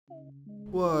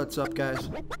What's up, guys?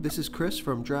 This is Chris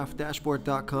from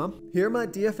DraftDashboard.com. Here are my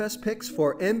DFS picks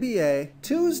for NBA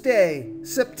Tuesday,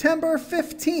 September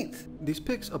 15th. These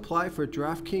picks apply for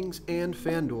DraftKings and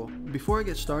FanDuel. Before I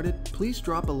get started, please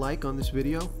drop a like on this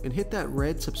video and hit that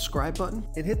red subscribe button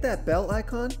and hit that bell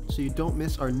icon so you don't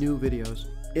miss our new videos.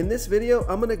 In this video,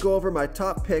 I'm going to go over my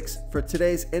top picks for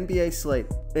today's NBA slate.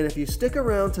 And if you stick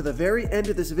around to the very end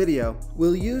of this video,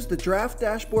 we'll use the Draft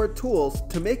Dashboard tools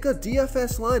to make a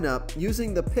DFS lineup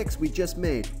using the picks we just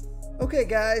made. Okay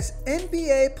guys,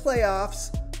 NBA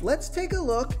playoffs. Let's take a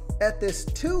look at this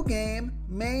two-game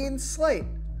main slate.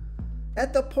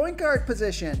 At the point guard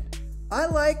position, I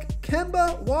like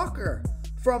Kemba Walker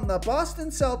from the Boston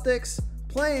Celtics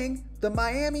playing the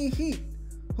Miami Heat,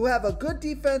 who have a good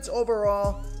defense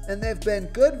overall, and they've been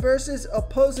good versus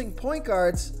opposing point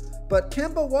guards, but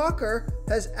Kemba Walker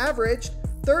has averaged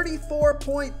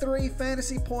 34.3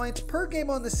 fantasy points per game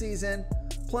on the season,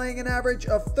 playing an average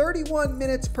of 31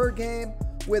 minutes per game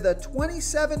with a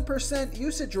 27%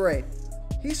 usage rate.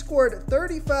 He scored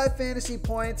 35 fantasy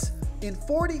points in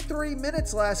 43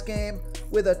 minutes last game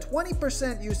with a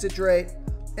 20% usage rate,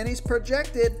 and he's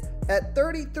projected at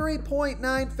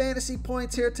 33.9 fantasy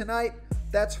points here tonight.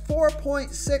 That's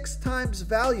 4.6 times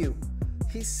value.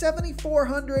 He's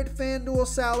 $7,400 FanDuel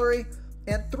salary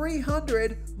and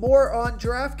 $300 more on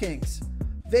DraftKings.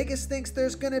 Vegas thinks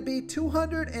there's going to be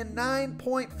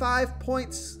 209.5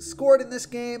 points scored in this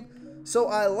game, so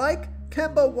I like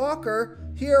Kemba Walker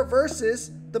here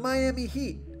versus the Miami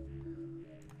Heat.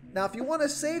 Now, if you want to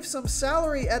save some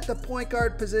salary at the point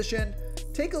guard position,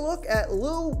 take a look at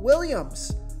Lou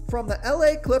Williams from the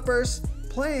LA Clippers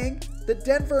playing the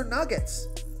Denver Nuggets,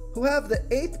 who have the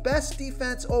 8th best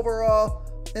defense overall,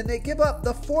 and they give up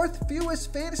the 4th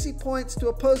fewest fantasy points to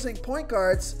opposing point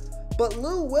guards, but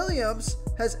Lou Williams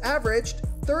has averaged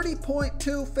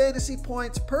 30.2 fantasy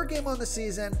points per game on the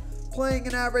season, playing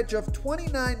an average of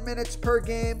 29 minutes per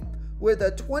game with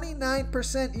a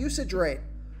 29% usage rate.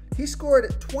 He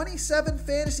scored 27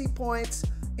 fantasy points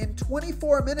in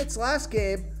 24 minutes last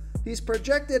game. He's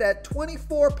projected at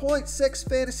 24.6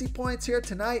 fantasy points here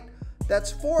tonight.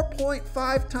 That's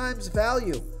 4.5 times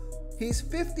value. He's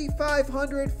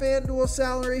 $5,500 FanDuel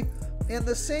salary and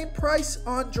the same price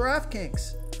on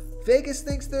DraftKings. Vegas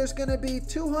thinks there's going to be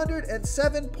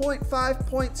 207.5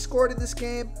 points scored in this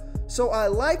game, so I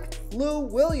like Lou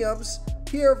Williams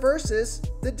here versus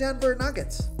the Denver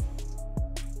Nuggets.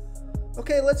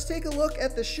 Okay, let's take a look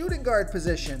at the shooting guard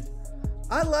position.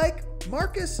 I like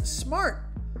Marcus Smart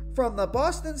from the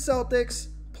Boston Celtics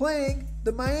playing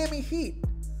the Miami Heat,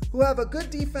 who have a good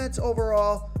defense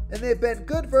overall, and they've been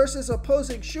good versus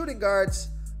opposing shooting guards.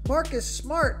 Marcus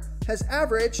Smart has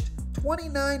averaged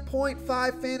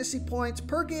 29.5 fantasy points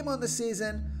per game on the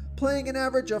season, playing an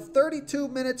average of 32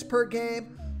 minutes per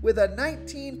game with a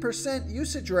 19%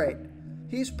 usage rate.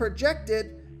 He's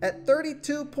projected at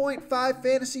 32.5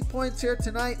 fantasy points here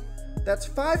tonight. That's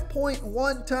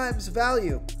 5.1 times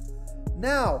value.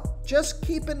 Now, just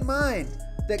keep in mind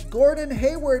that Gordon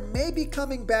Hayward may be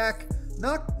coming back.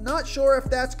 Not sure if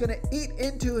that's going to eat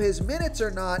into his minutes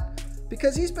or not,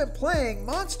 because he's been playing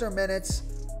monster minutes.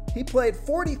 He played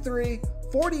 43,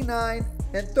 49,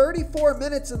 and 34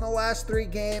 minutes in the last 3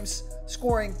 games,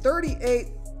 scoring 38,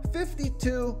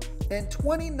 52, and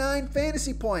 29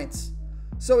 fantasy points.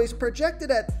 So he's projected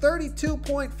at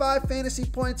 32.5 fantasy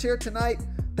points here tonight.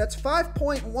 That's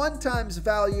 5.1 times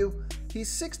value. He's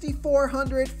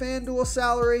 $6,400 FanDuel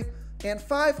salary and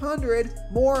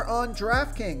 $500 more on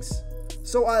DraftKings.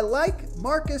 So I like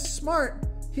Marcus Smart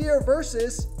here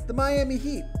versus the Miami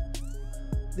Heat.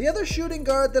 The other shooting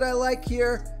guard that I like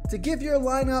here to give your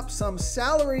lineup some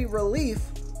salary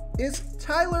relief is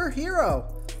Tyler Hero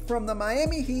from the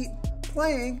Miami Heat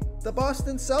playing the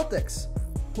Boston Celtics,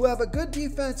 who have a good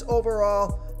defense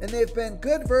overall, and they've been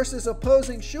good versus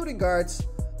opposing shooting guards,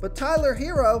 but Tyler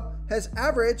Hero has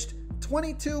averaged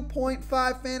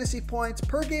 22.5 fantasy points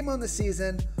per game on the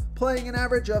season, playing an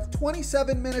average of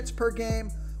 27 minutes per game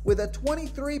with a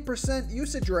 23%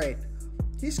 usage rate.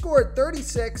 He scored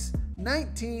 36,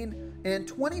 19, and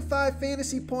 25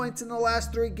 fantasy points in the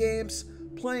last 3 games,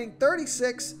 playing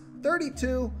 36,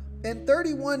 32, and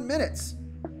 31 minutes.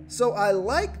 So I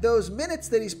like those minutes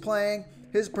that he's playing.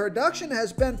 His production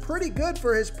has been pretty good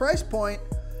for his price point.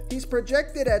 He's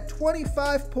projected at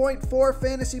 25.4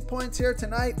 fantasy points here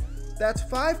tonight. That's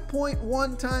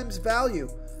 5.1 times value.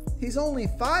 He's only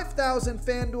 $5,000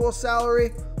 FanDuel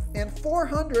salary and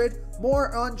 $400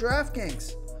 more on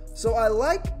DraftKings. So I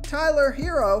like Tyler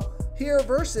Hero here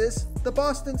versus the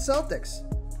Boston Celtics.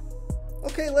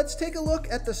 Okay, let's take a look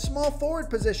at the small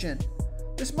forward position.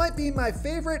 This might be my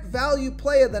favorite value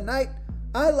play of the night.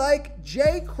 I like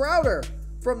Jay Crowder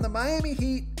from the Miami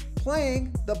Heat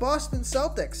playing the Boston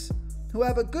Celtics, who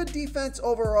have a good defense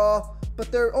overall,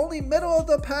 but they're only middle of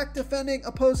the pack defending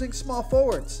opposing small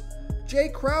forwards. Jay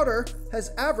Crowder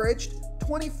has averaged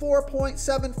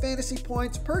 24.7 fantasy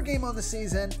points per game on the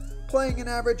season, playing an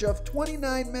average of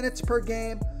 29 minutes per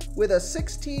game with a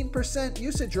 16%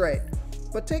 usage rate.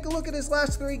 But take a look at his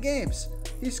last 3 games.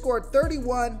 He scored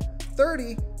 31,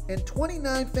 30, and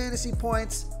 29 fantasy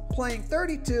points, playing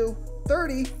 32,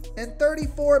 30, and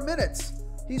 34 minutes.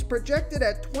 He's projected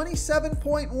at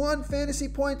 27.1 fantasy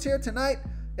points here tonight,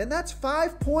 and that's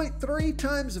 5.3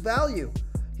 times value.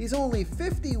 He's only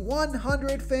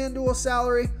 5,100 FanDuel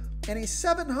salary, and he's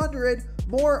 700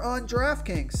 more on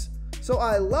DraftKings. So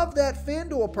I love that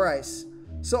FanDuel price.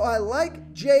 So I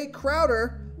like Jay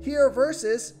Crowder here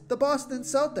versus the Boston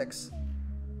Celtics.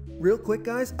 Real quick,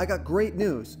 guys, I got great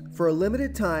news. For a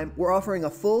limited time, we're offering a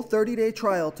full 30-day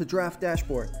trial to Draft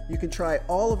Dashboard. You can try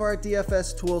all of our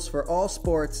DFS tools for all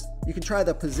sports. You can try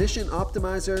the Position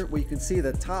Optimizer, where you can see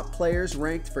the top players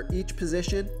ranked for each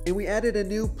position. And we added a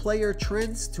new Player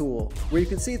Trends tool, where you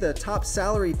can see the top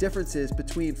salary differences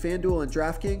between FanDuel and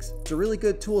DraftKings. It's a really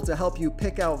good tool to help you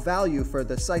pick out value for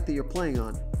the site that you're playing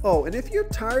on. Oh, and if you're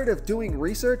tired of doing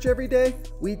research every day,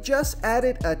 we just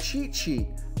added a cheat sheet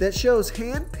that shows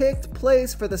hand-picked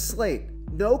plays for the slate.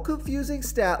 No confusing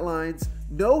stat lines,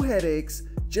 no headaches,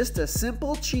 just a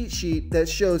simple cheat sheet that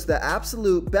shows the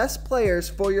absolute best players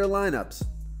for your lineups.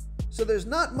 So there's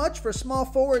not much for small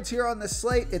forwards here on this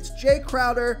slate. It's Jay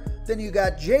Crowder, then you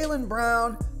got Jaylen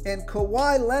Brown, and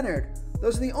Kawhi Leonard.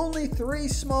 Those are the only 3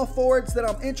 small forwards that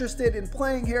I'm interested in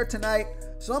playing here tonight,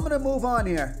 so I'm going to move on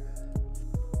here.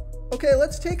 Okay,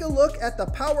 let's take a look at the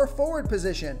power forward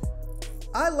position.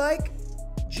 I like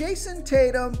Jason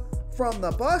Tatum from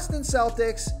the Boston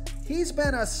Celtics. He's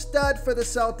been a stud for the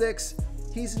Celtics.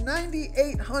 He's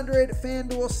 9,800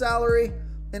 FanDuel salary,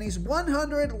 and he's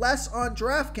 100 less on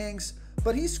DraftKings,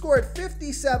 but he scored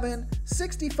 57,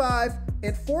 65,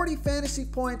 and 40 fantasy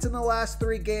points in the last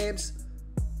 3 games.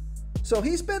 So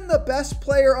he's been the best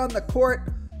player on the court.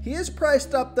 He is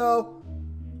priced up though.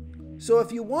 So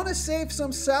if you want to save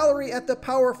some salary at the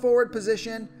power forward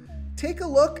position, take a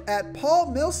look at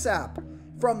Paul Millsap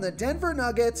from the Denver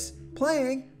Nuggets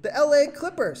playing the LA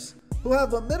Clippers, who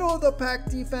have a middle-of-the-pack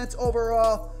defense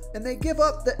overall, and they give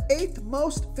up the 8th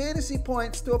most fantasy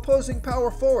points to opposing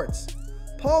power forwards.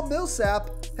 Paul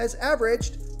Millsap has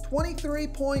averaged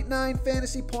 23.9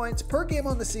 fantasy points per game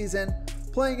on the season,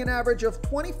 playing an average of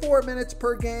 24 minutes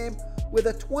per game with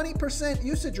a 20%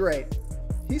 usage rate.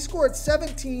 He scored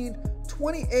 17,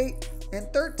 28, and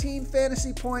 13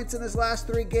 fantasy points in his last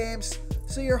 3 games,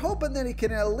 so you're hoping that he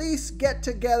can at least get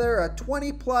together a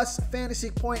 20-plus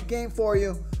fantasy point game for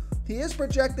you. He is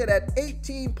projected at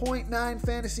 18.9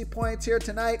 fantasy points here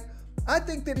tonight. I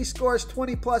think that he scores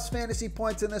 20-plus fantasy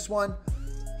points in this one.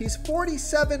 He's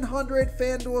 4,700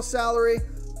 FanDuel salary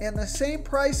and the same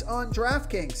price on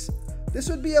DraftKings. This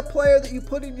would be a player that you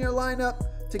put in your lineup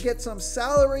to get some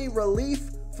salary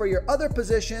relief for your other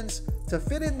positions to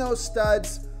fit in those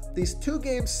studs. These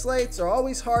 2-game slates are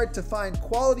always hard to find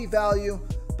quality value,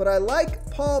 but I like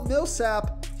Paul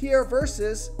Millsap here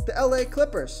versus the LA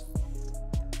Clippers.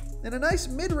 And a nice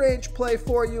mid-range play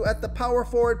for you at the power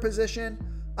forward position,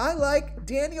 I like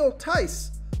Daniel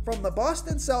Tice from the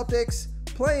Boston Celtics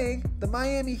playing the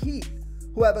Miami Heat,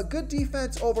 who have a good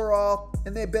defense overall,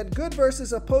 and they've been good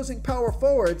versus opposing power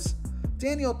forwards.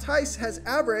 Daniel Tice has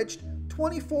averaged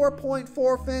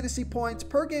 24.4 fantasy points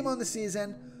per game on the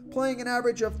season, playing an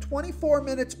average of 24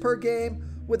 minutes per game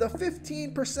with a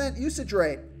 15% usage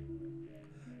rate.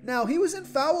 Now, he was in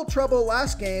foul trouble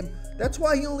last game. That's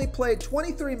why he only played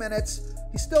 23 minutes.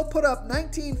 He still put up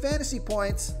 19 fantasy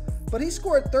points, but he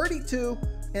scored 32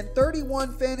 and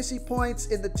 31 fantasy points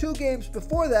in the 2 games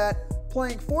before that,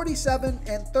 playing 47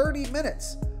 and 30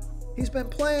 minutes. He's been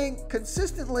playing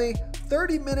consistently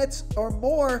 30 minutes or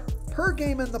more per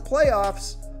game in the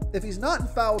playoffs if he's not in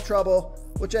foul trouble,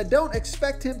 which I don't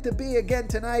expect him to be again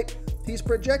tonight. He's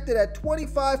projected at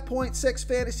 25.6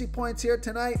 fantasy points here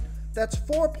tonight. That's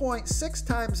 4.6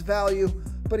 times value,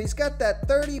 but he's got that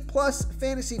 30-plus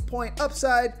fantasy point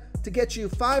upside to get you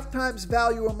 5 times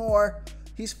value or more.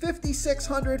 He's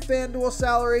 5,600 FanDuel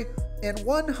salary and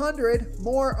 100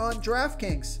 more on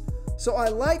DraftKings. So I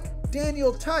like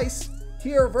Daniel Tice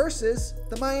here versus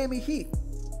the Miami Heat.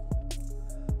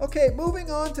 Okay,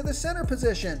 moving on to the center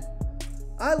position.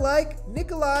 I like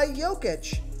Nikola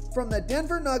Jokic from the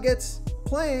Denver Nuggets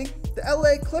playing the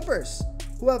LA Clippers,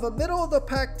 who have a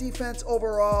middle-of-the-pack defense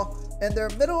overall, and they're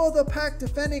middle-of-the-pack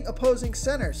defending opposing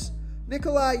centers.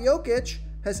 Nikola Jokic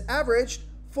has averaged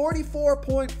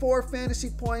 44.4 fantasy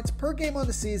points per game on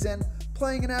the season,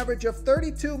 playing an average of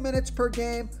 32 minutes per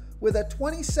game with a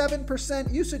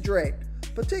 27% usage rate.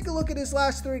 But take a look at his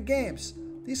last 3 games.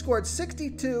 He scored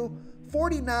 62,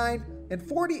 49, and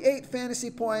 48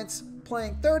 fantasy points,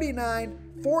 playing 39,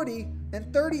 40,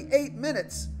 and 38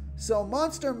 minutes. So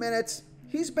monster minutes,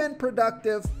 he's been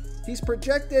productive. He's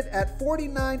projected at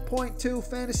 49.2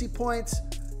 fantasy points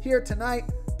here tonight.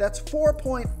 That's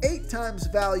 4.8 times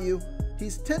value.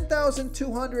 He's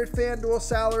 10,200 FanDuel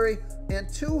salary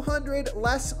and 200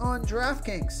 less on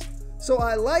DraftKings. So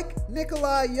I like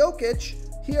Nikola Jokic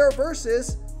here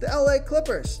versus the LA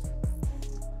Clippers.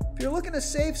 If you're looking to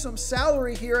save some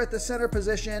salary here at the center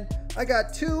position, I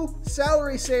got 2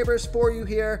 salary savers for you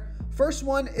here. First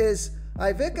one is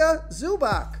Ivica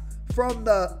Zubac from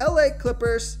the LA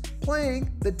Clippers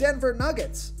playing the Denver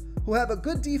Nuggets, who have a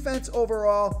good defense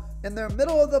overall and they're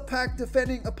middle of the pack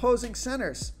defending opposing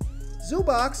centers.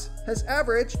 Zubac has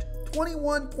averaged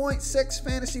 21.6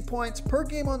 fantasy points per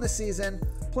game on the season,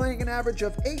 playing an average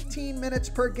of 18 minutes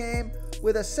per game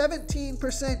with a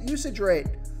 17% usage rate.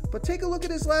 But take a look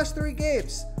at his last 3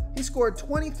 games. He scored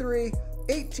 23,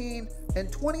 18,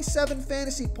 and 27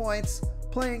 fantasy points,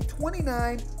 playing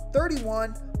 29,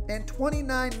 31, and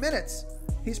 29 minutes.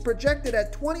 He's projected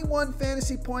at 21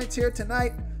 fantasy points here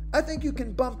tonight. I think you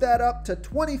can bump that up to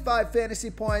 25 fantasy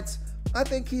points. I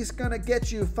think he's going to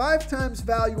get you 5 times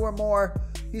value or more.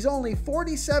 He's only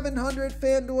 4,700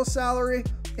 FanDuel salary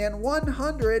and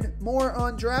 100 more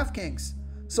on DraftKings.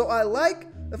 So I like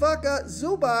Ivica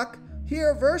Zubac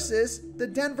here versus the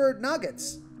Denver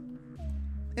Nuggets.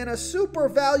 And a super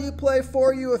value play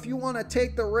for you if you want to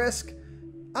take the risk,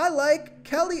 I like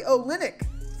Kelly Olynyk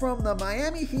from the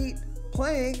Miami Heat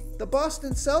playing the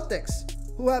Boston Celtics,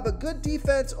 who have a good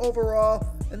defense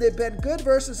overall and they've been good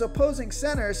versus opposing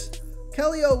centers.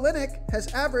 Kelly Olynyk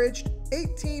has averaged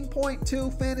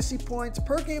 18.2 fantasy points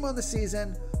per game on the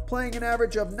season, playing an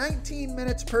average of 19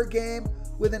 minutes per game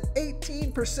with an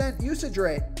 18% usage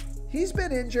rate. He's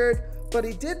been injured, but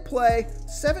he did play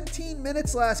 17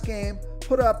 minutes last game,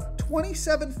 put up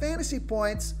 27 fantasy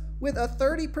points with a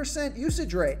 30%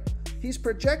 usage rate. He's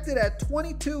projected at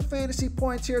 22 fantasy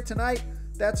points here tonight.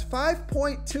 That's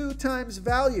 5.2 times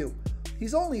value.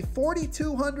 He's only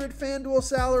 4,200 FanDuel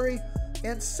salary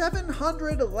and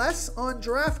 700 less on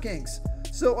DraftKings.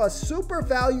 So a super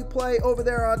value play over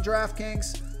there on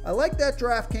DraftKings. I like that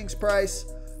DraftKings price.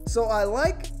 So I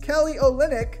like Kelly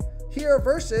Olynyk here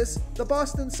versus the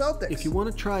Boston Celtics. If you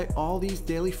want to try all these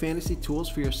daily fantasy tools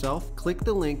for yourself, click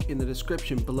the link in the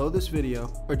description below this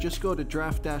video or just go to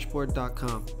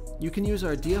draftdashboard.com. You can use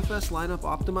our DFS lineup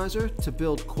optimizer to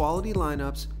build quality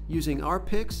lineups using our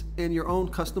picks and your own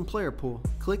custom player pool.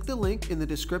 Click the link in the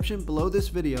description below this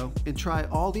video and try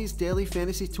all these daily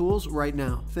fantasy tools right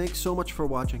now. Thanks so much for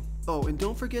watching. Oh, and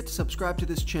don't forget to subscribe to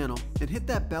this channel and hit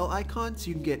that bell icon so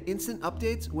you can get instant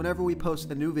updates whenever we post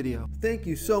a new video. Thank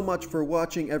you so much for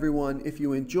watching, everyone. If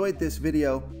you enjoyed this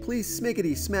video, please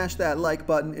smiggity smash that like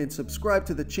button and subscribe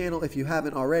to the channel if you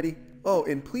haven't already. Oh,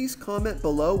 and please comment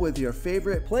below with your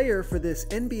favorite player for this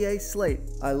NBA slate.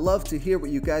 I love to hear what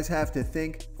you guys have to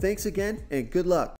think. Thanks again, and good luck.